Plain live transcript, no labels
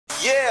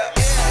Yeah.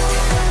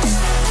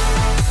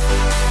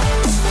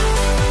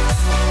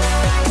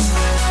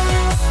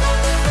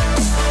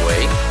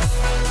 Wait.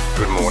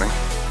 Good morning,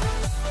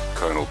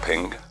 Colonel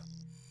Ping.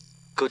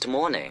 Good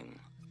morning,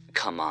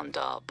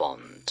 Commander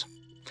Bond.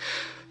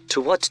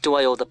 To what do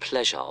I owe the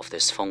pleasure of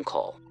this phone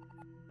call?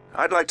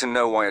 I'd like to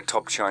know why a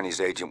top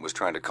Chinese agent was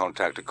trying to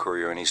contact a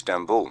courier in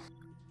Istanbul.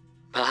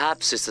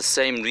 Perhaps it's the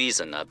same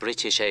reason a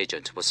British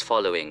agent was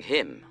following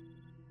him.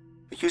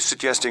 Are you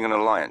suggesting an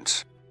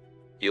alliance?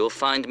 You'll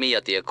find me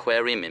at the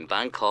aquarium in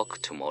Bangkok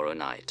tomorrow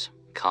night.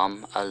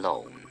 Come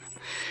alone.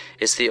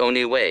 It's the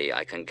only way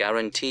I can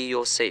guarantee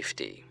your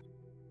safety.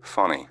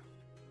 Funny.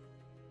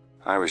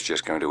 I was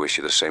just going to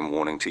issue the same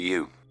warning to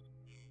you.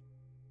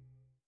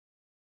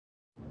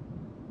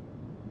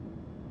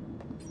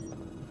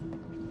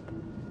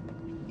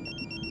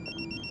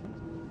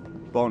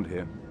 Bond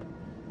here.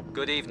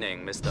 Good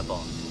evening, Mr.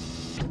 Bond.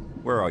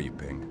 Where are you,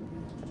 Ping?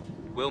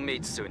 We'll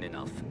meet soon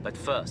enough, but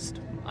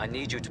first, I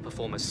need you to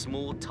perform a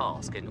small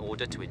task in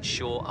order to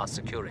ensure our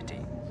security.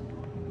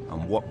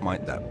 And what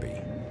might that be?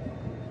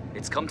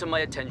 It's come to my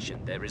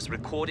attention there is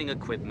recording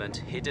equipment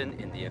hidden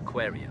in the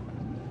aquarium.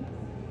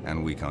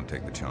 And we can't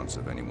take the chance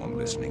of anyone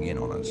listening in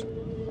on us.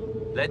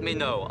 Let me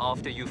know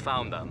after you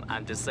found them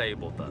and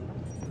disabled them.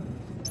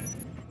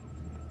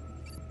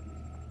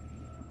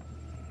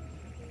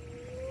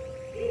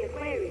 The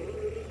aquarium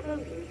will be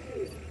closing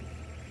soon.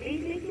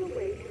 Please make your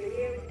way to the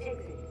nearest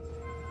exit.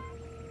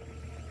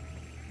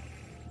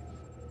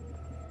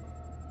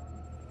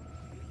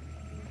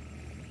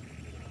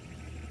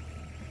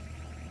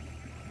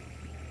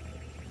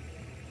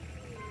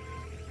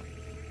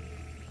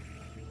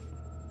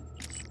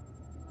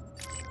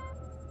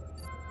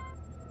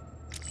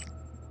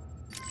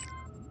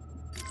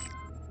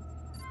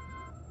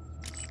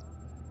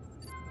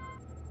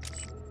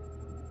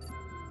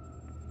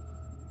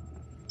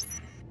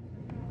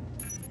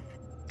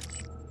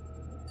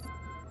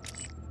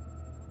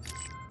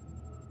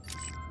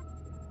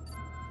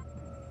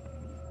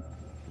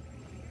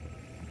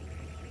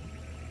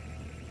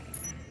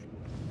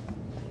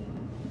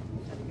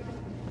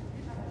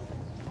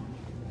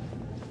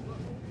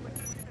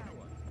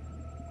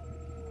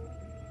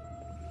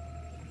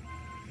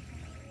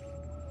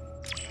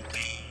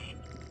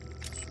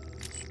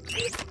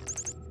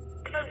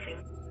 Closing.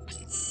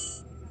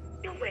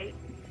 Your way.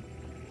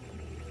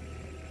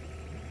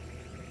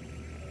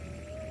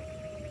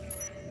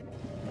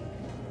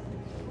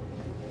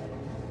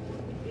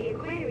 The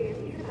aquarium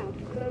is about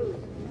to close.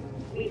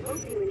 We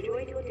hope you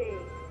enjoyed your day.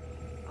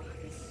 Oh,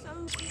 it's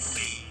so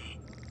busy.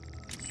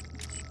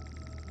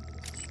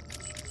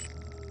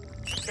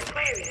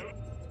 Aquarium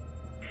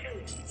soon.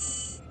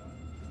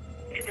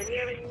 To the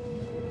nearest.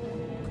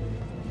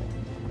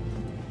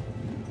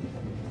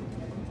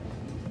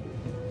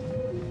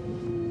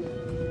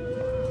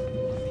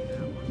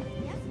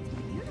 Yes,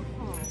 it's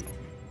beautiful.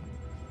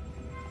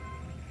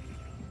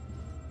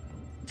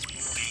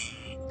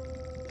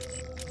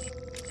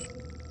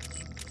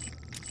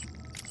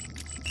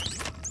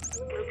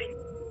 Will be.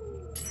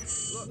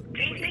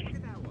 Please make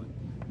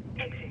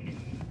exit.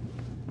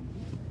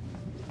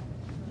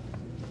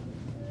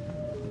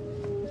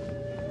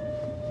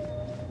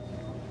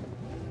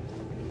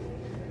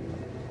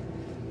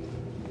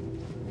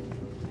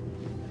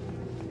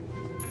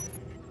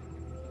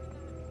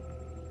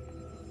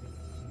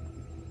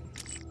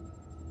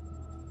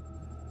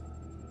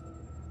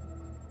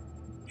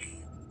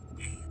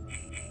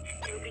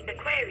 Will be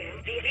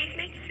aquarium. Please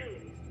make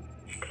soon.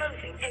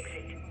 Closing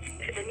exit.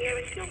 To the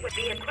nearest your way.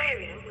 The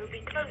aquarium will be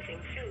closing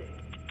soon.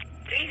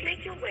 Please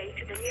make your way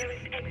to the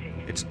nearest exit.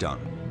 It's done.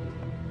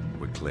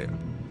 We're clear.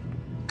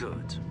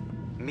 Good.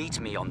 Meet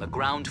me on the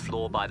ground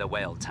floor by the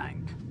whale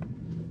tank.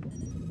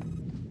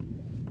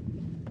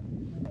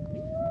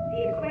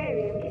 The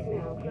aquarium is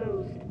now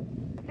closed.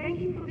 Thank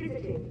you for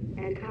visiting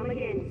and come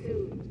again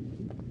soon.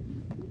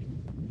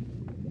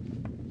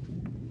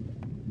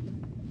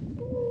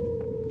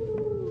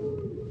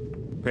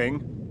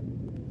 Ping?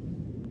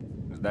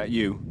 Is that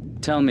you?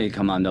 Tell me,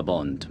 Commander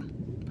Bond,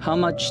 how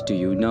much do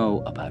you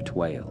know about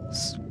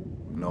whales?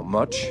 Not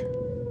much.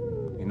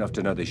 Enough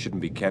to know they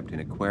shouldn't be kept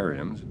in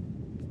aquariums.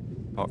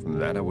 Apart from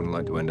that, I wouldn't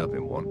like to end up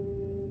in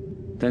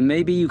one. Then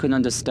maybe you can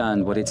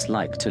understand what it's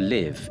like to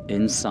live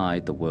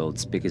inside the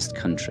world's biggest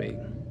country.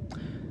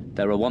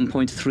 There are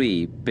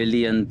 1.3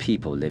 billion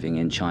people living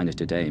in China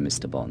today,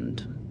 Mr.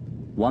 Bond.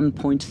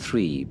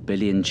 1.3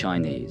 billion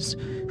Chinese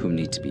who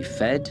need to be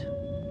fed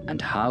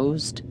and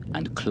housed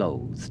and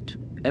clothed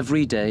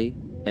every day,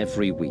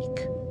 every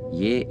week,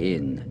 year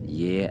in,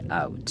 year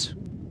out.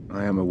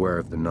 I am aware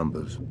of the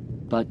numbers.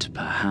 But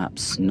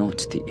perhaps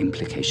not the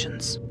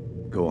implications.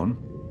 Go on.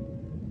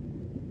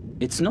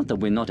 It's not that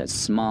we're not as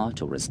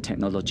smart or as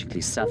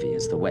technologically savvy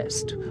as the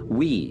West.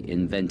 We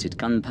invented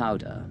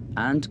gunpowder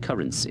and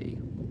currency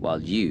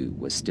while you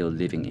were still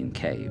living in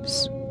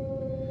caves.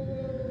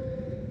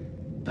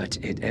 But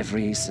in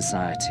every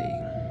society,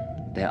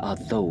 there are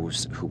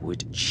those who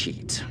would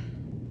cheat,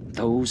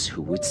 those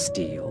who would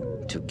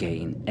steal to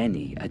gain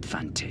any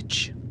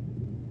advantage.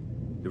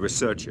 The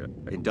researcher,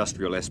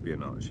 industrial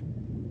espionage.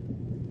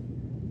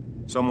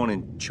 Someone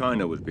in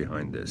China was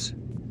behind this.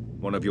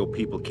 One of your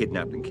people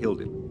kidnapped and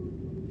killed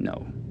him.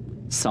 No.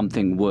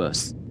 Something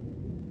worse.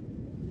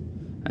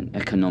 An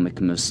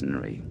economic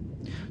mercenary.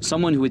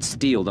 Someone who would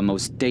steal the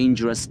most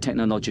dangerous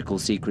technological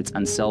secrets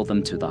and sell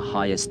them to the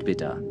highest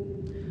bidder.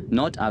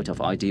 Not out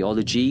of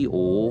ideology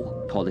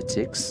or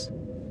politics,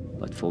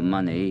 but for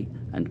money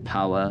and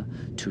power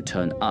to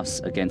turn us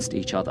against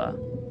each other.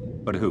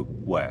 But who?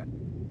 Where?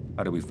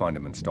 How do we find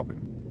him and stop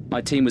him?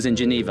 My team was in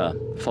Geneva,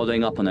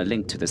 following up on a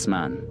link to this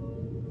man.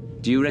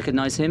 Do you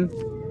recognize him?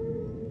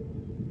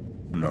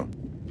 No.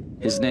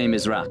 His name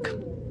is Rak.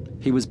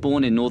 He was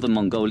born in northern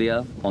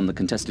Mongolia, on the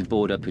contested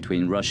border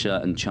between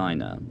Russia and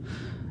China,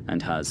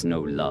 and has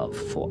no love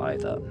for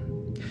either.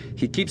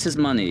 He keeps his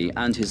money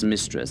and his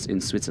mistress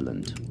in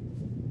Switzerland.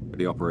 But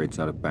he operates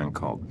out of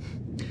Bangkok.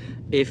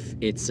 If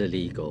it's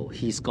illegal,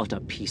 he's got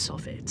a piece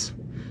of it.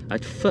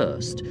 At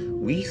first,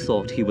 we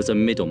thought he was a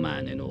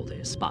middleman in all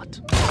this, but...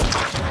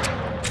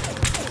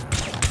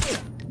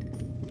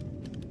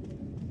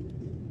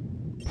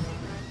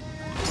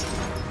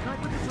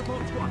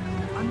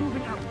 I'm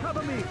moving out.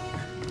 Cover me!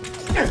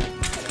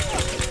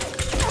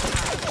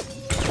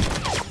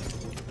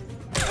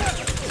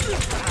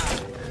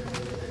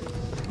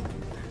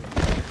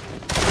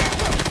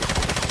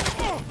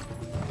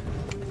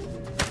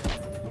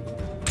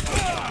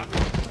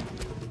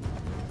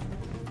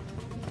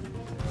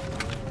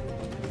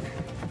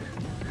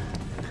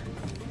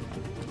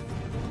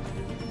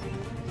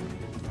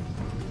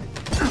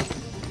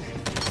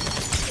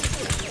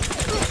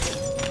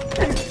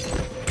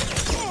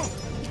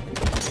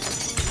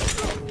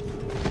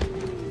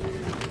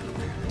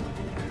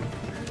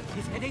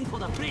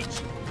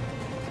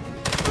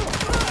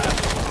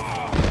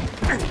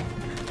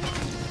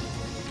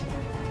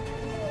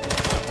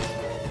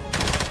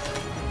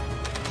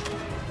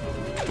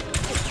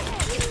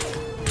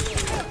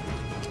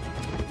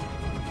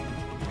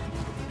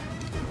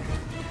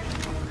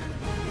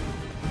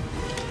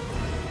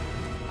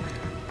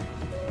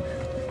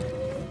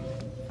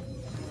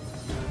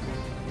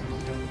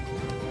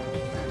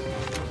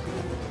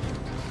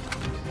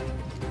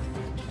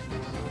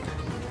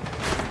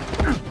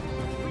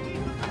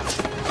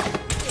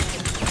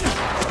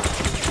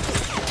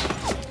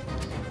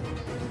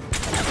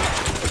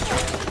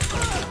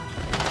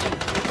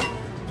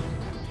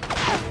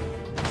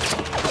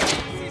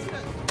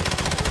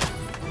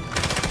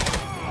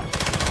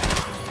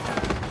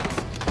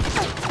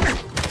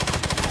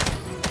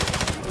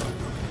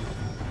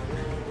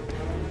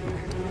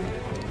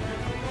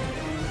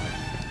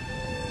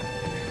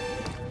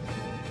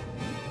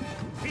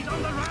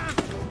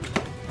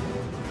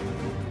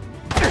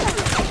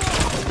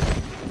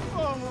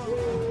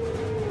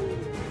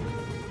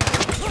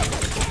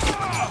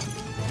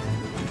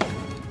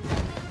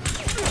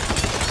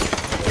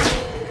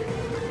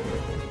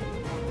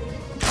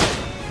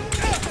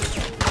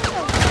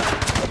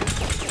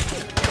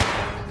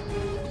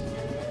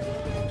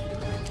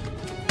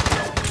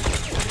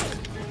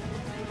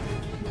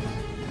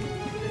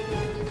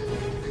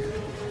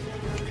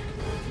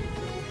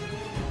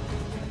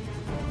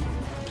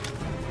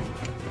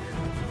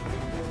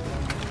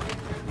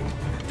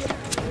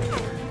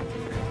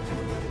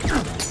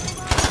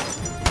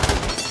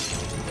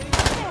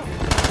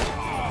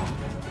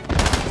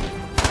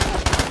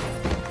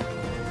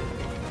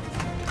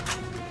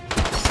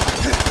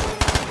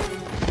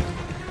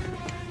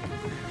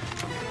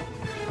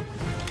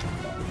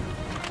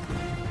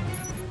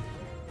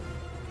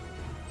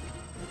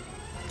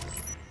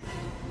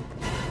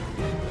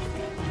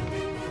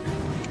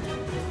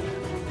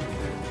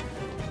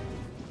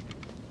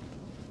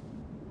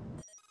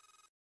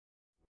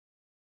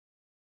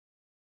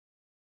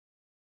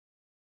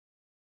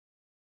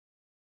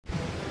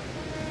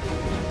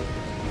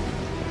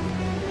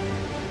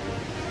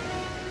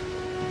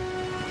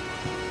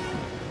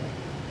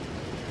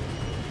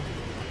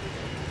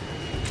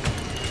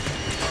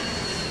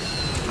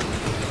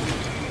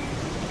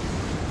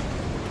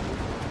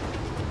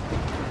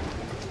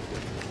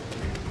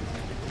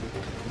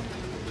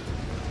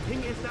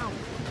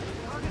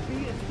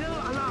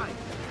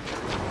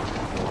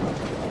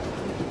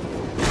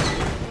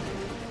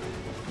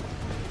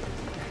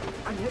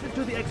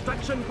 To the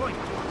extraction point.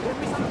 Get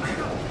me some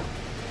backup.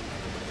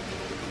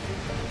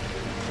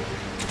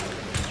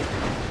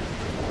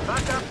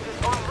 Backup is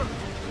en route.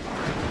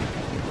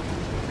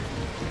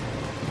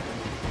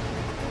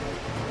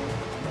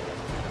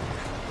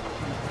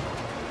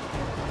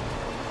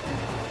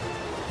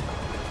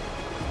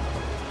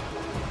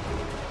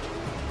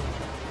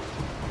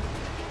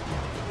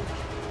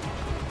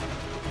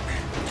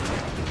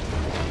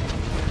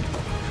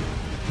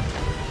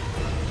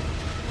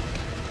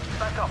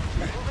 Backup.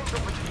 Moving to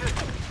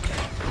position.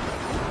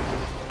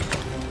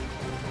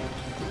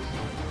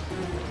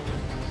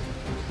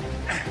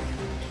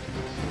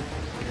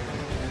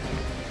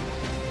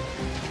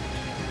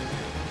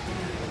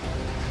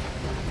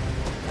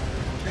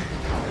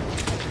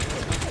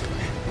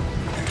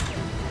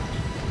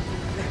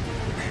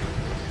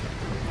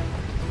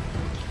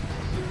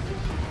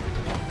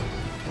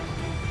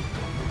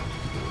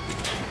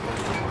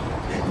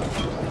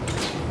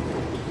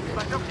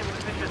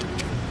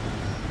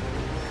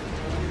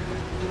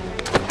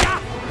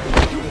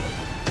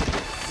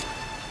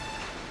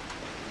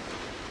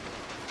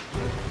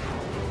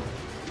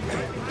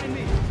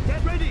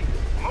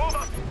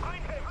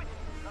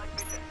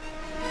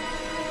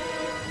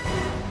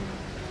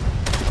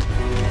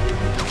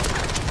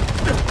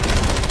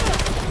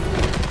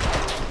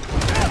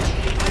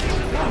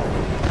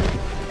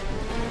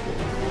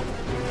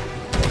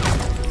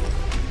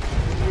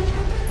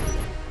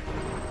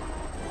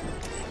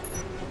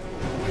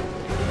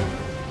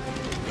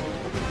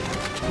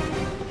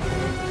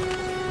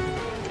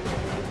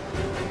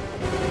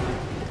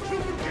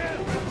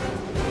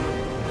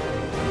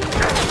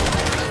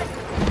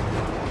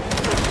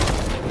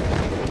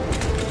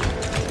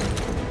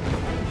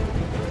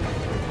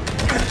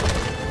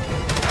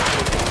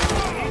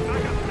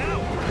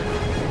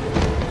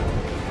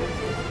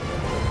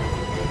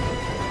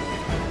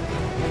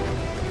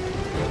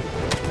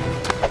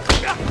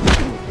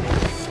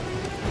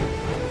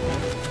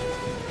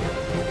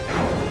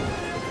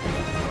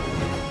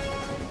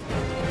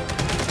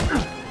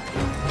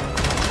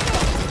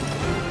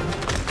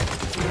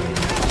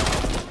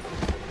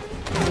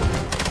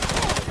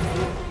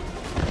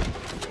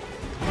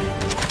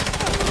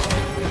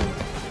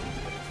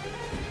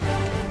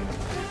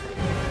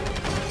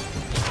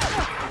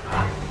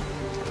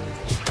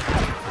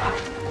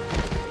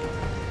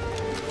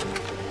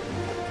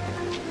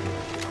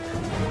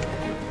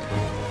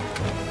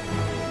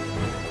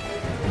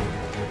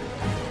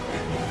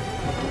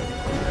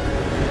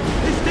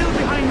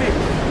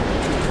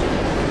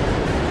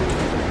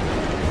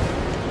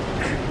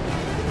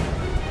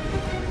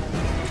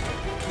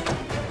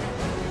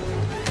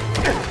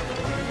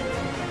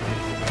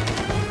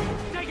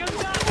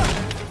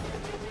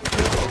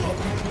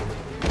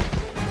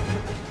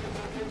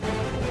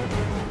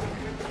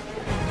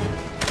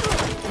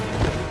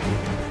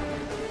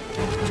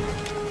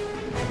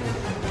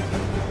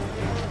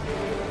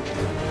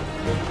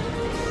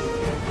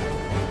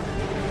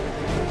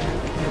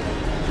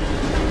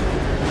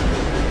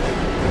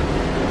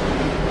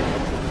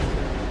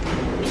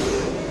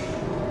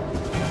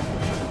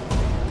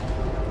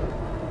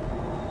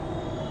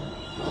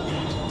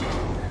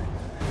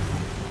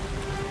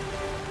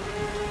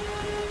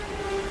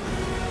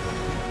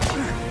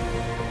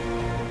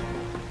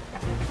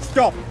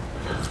 Stop!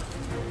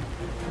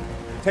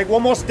 Take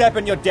one more step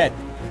and you're dead.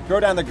 Throw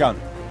down the gun.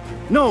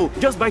 No,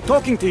 just by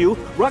talking to you,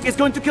 Rock is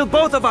going to kill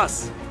both of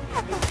us!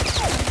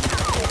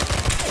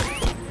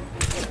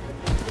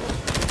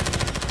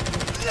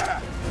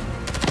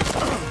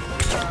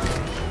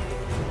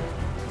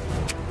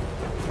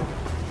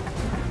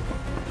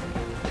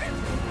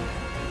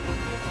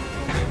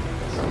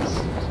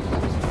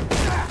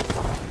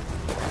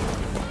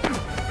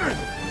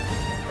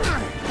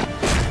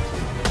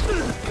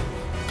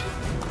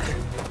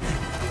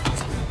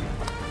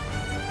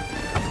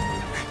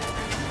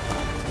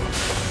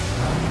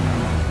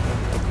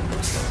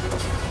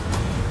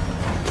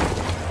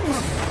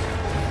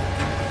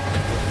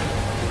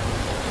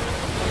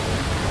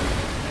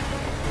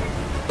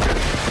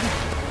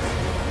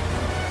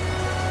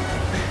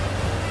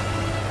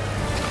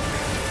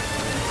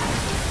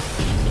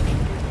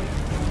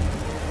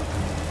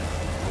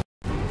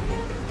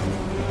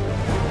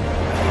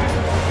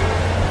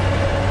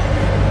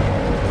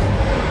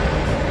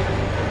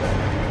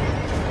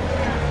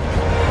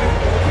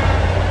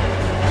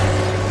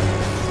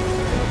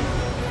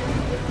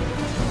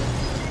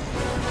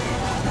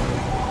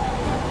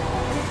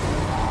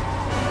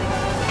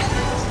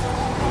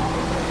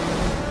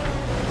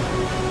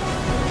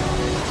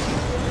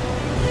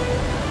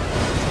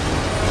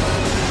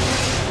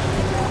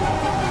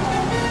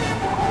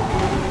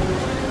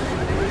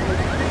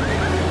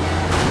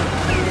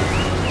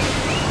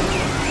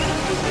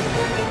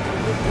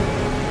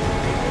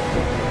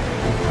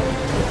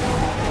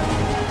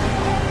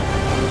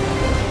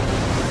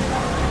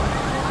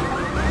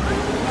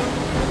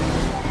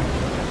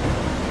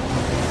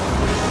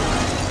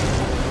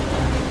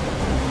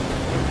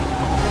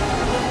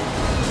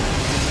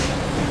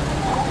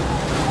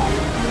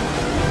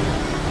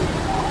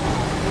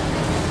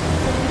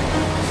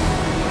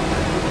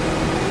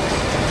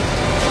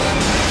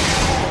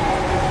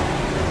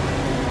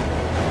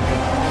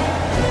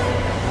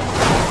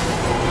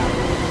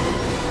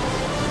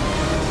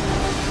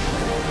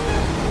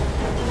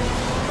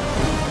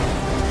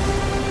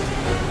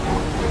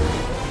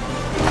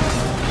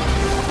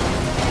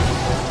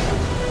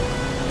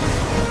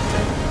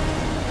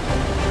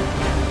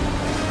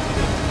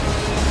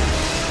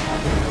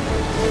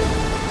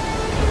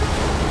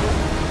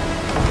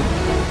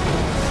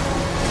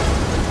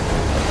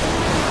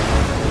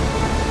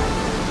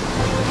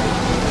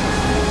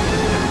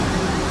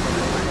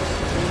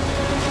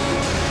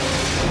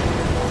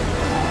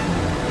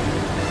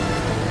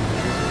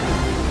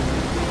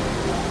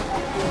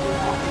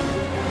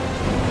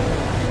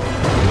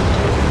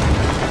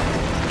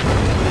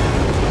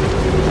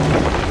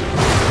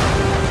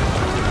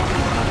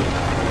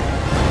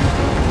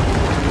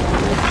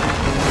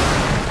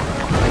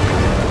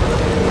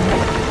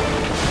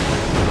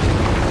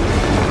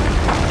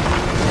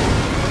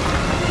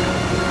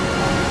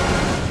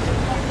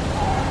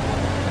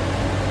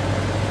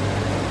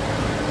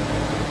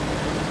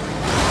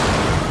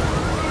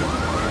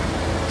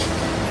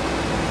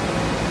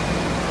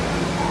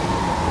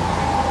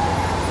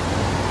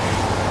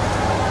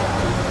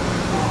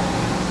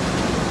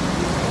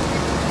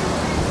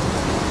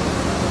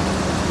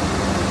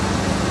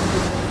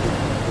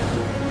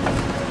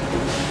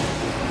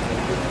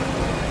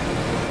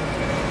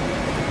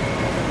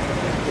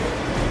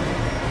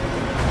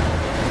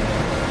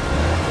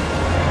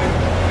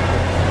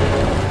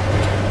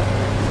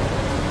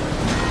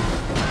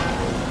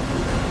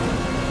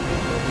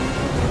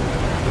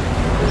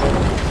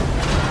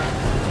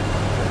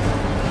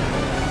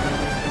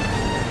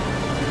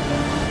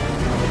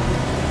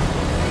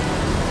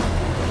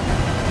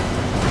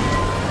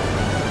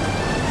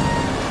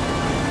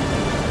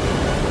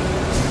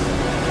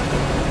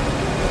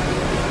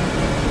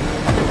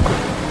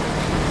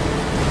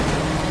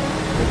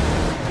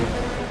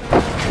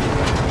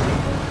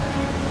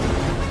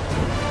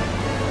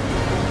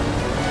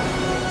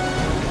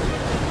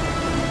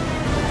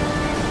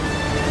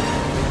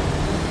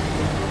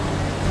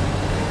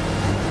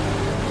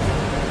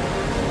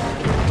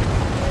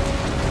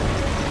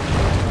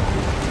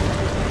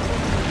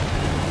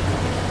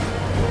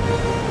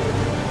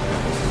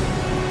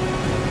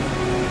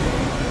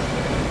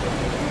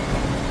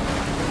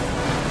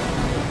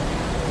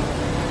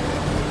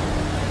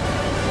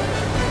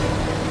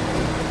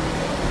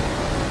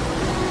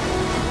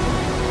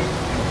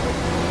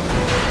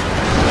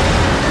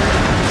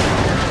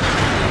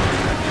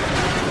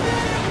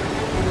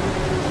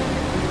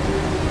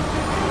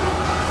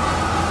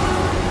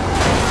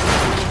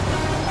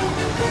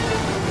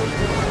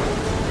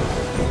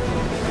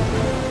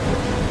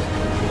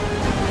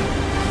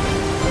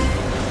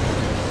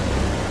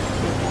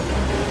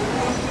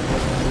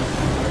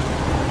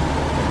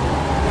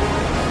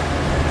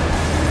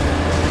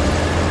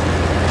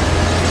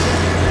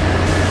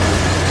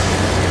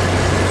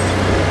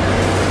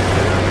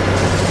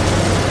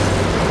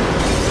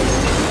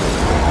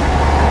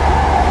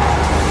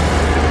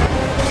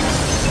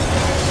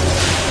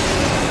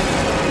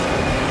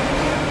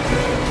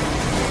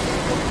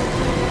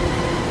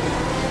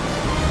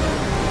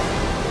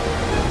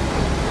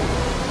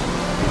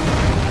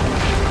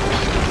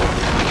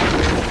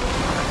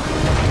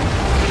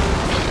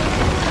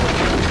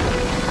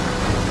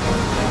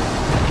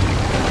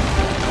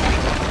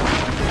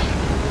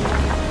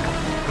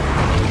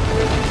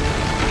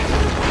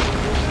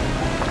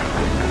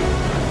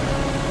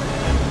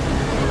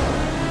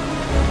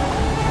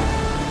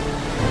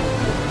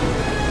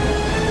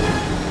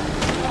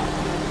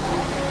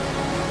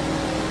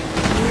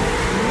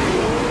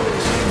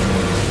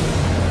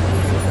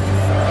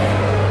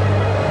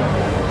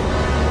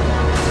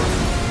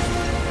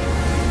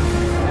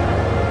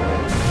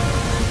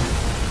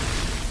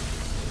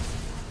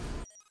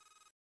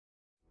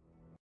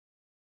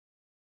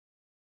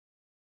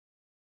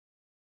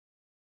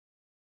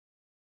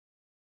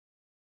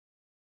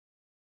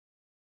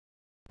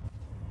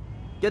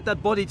 Get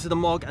that body to the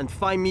morgue and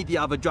find me the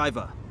other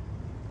driver.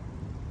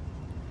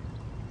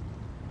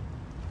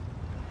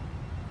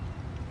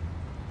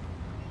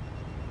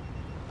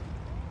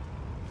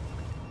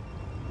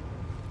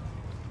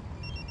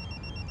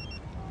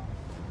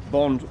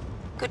 Bond.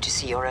 Good to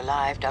see you're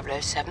alive,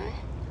 007.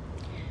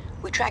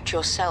 We tracked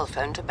your cell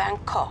phone to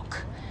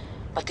Bangkok,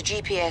 but the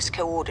GPS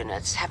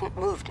coordinates haven't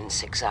moved in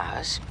 6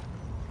 hours.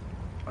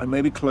 I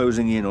may be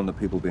closing in on the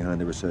people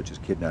behind the researcher's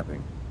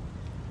kidnapping.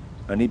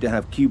 I need to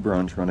have Q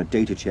Branch run a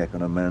data check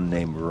on a man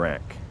named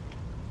Rack.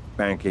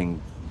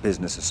 Banking,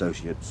 business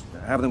associates.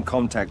 Have them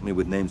contact me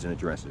with names and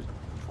addresses.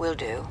 Will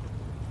do.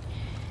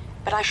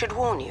 But I should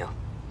warn you.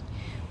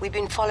 We've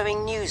been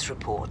following news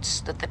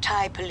reports that the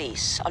Thai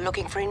police are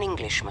looking for an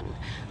Englishman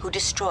who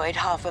destroyed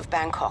half of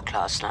Bangkok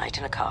last night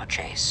in a car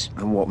chase.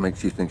 And what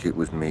makes you think it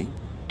was me?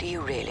 Do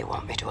you really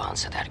want me to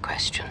answer that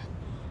question?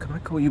 Can I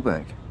call you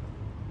back?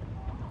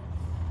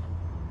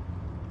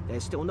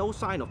 There's still no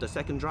sign of the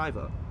second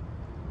driver.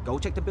 Go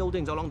check the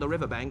buildings along the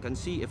riverbank and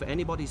see if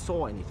anybody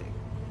saw anything.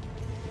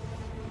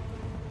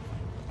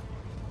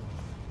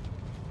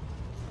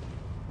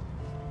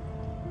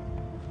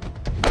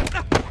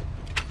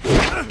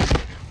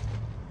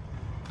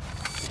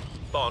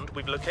 Bond,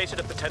 we've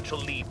located a potential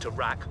lead to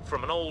Rack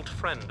from an old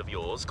friend of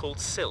yours called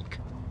Silk.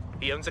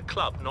 He owns a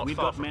club not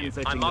far from you.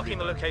 I'm marking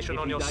the location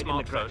on your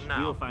smartphone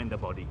now. We'll find the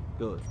body.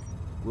 Good.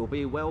 We'll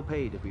be well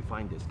paid if we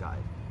find this guy.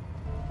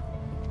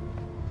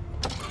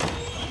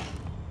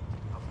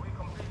 Have we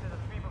completed a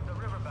sweep of the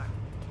riverbank?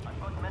 I've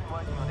got men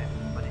working on it,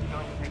 but it's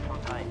going to take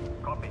some time.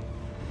 Copy.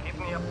 Keep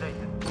me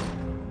updated.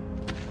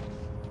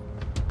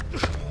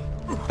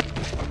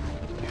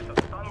 Use of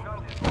stun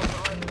guns is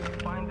authorized to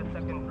find the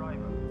second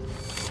driver.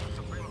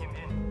 To bring him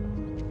in.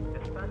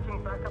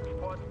 Dispatching backup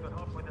squads to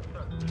help with the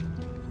search.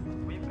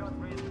 We've got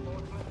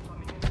reinforcements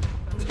coming in.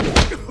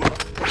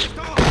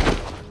 Stop!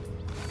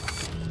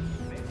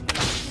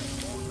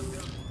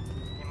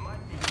 He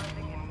might be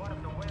hiding in one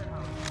of the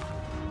warehouses.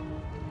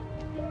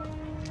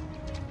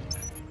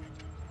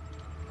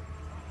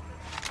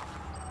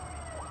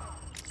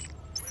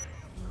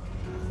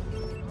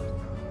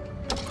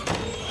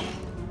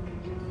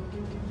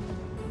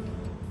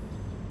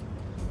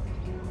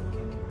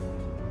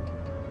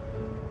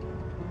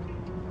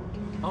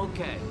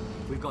 Okay,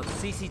 we've got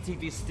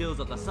CCTV stills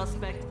of the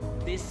suspect.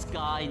 This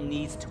guy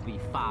needs to be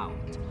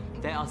found.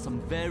 There are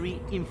some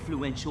very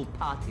influential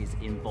parties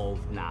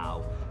involved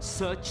now.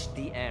 Search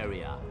the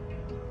area.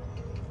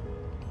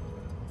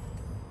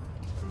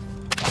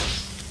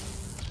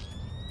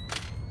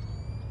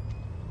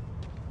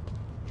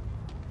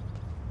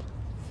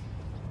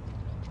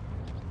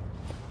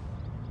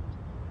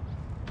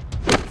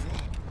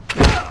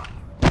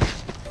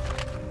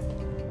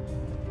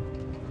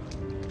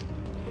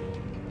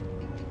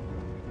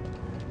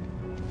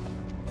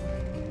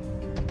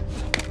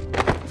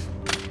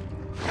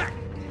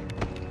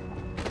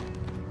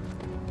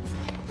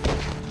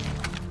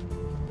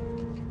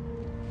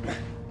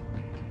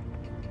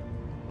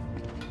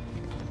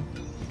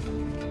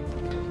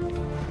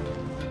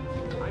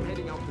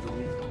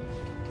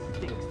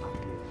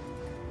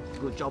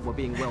 Good job we're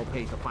being well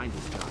paid to find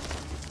this guy.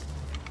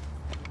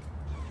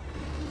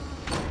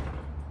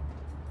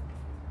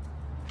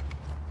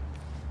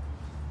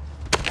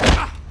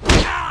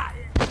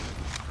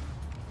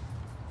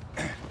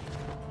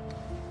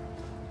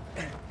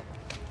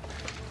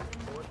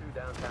 Through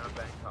downtown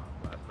Bangkok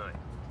last night.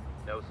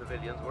 No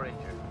civilians were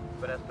injured,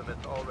 but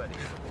estimates already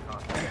of the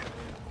cost of damage.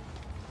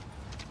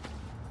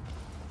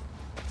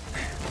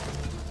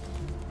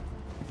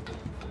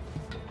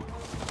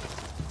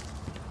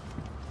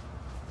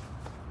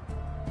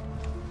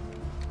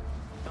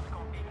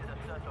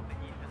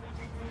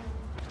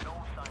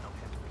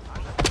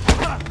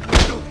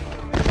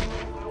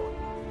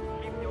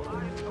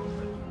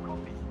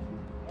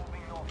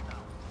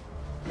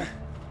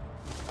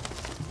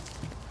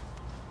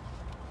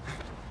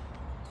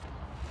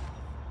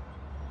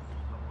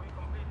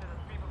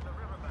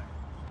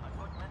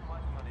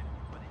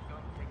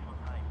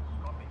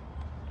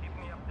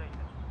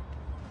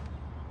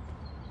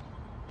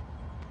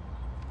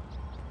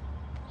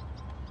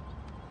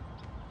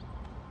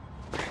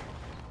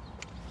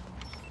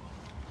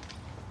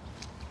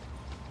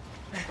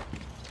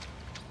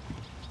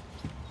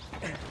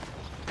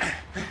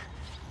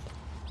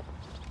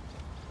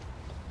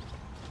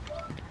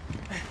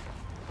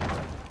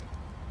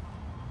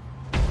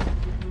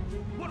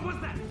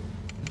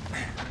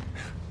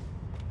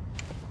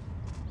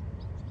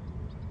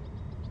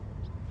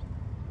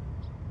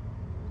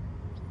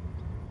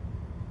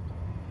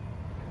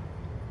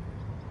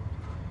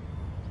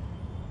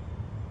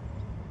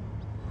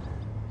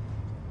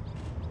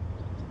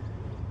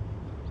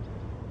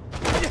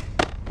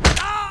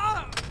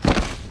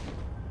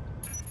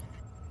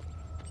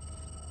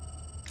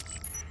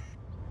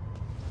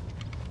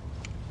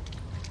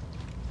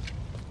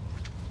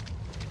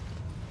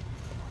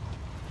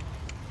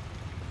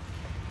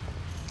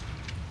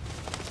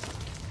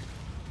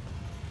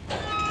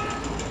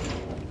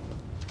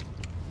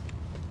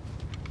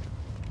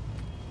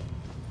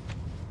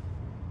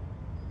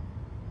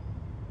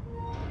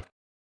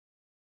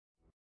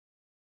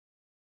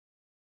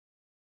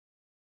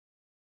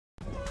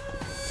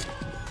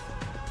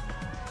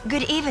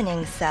 Good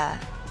evening, sir.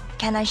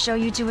 Can I show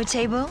you to a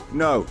table?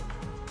 No.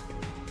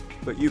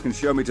 But you can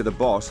show me to the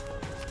boss.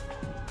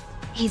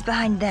 He's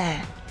behind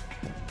there.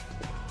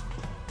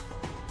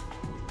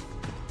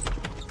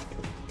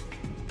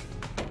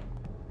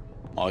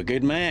 My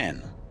good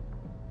man.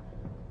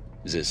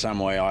 Is there some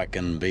way I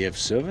can be of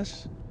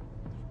service?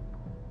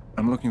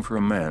 I'm looking for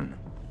a man.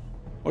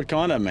 What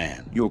kind of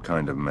man? Your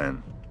kind of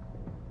man.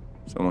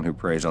 Someone who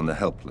preys on the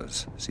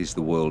helpless, sees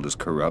the world as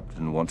corrupt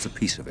and wants a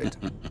piece of it.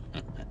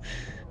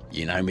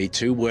 You know me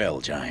too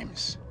well,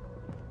 James.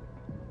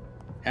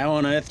 How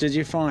on earth did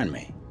you find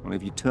me? Well,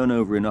 if you turn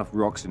over enough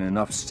rocks in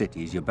enough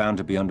cities, you're bound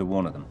to be under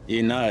one of them.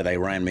 You know they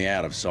ran me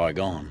out of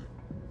Saigon.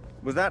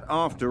 Was that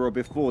after or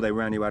before they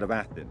ran you out of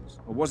Athens?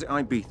 Or was it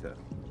Ibiza?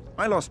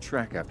 I lost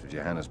track after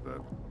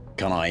Johannesburg.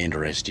 Can I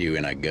interest you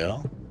in a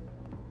girl?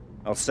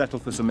 I'll settle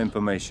for some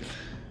information.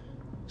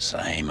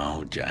 Same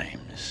old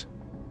James.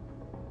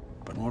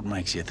 But what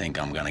makes you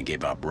think I'm gonna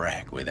give up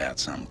Rack without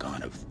some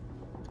kind of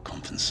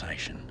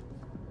compensation?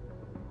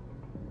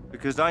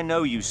 Because I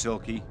know you,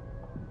 Silky.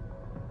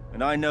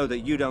 And I know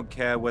that you don't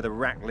care whether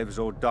Rack lives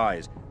or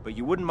dies, but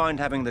you wouldn't mind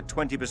having the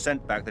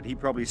 20% back that he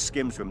probably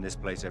skims from this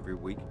place every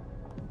week.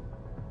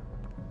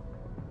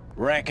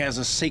 Rack has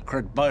a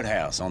secret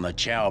boathouse on the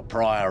Chao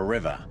Phraya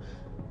River.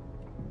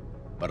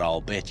 But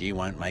I'll bet you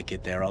won't make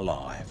it there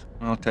alive.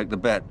 I'll take the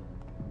bet.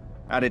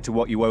 Add it to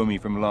what you owe me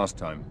from last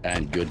time.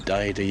 And good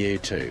day to you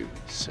too,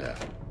 sir.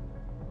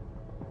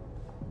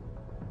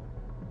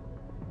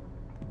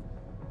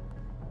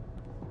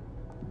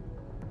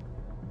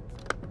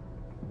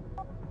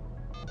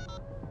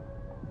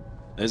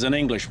 There's an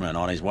Englishman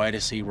on his way to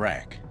see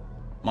Rack.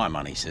 My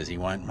money says he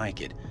won't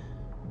make it.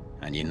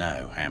 And you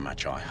know how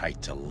much I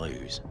hate to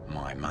lose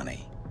my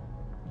money.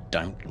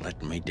 Don't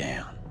let me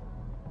down.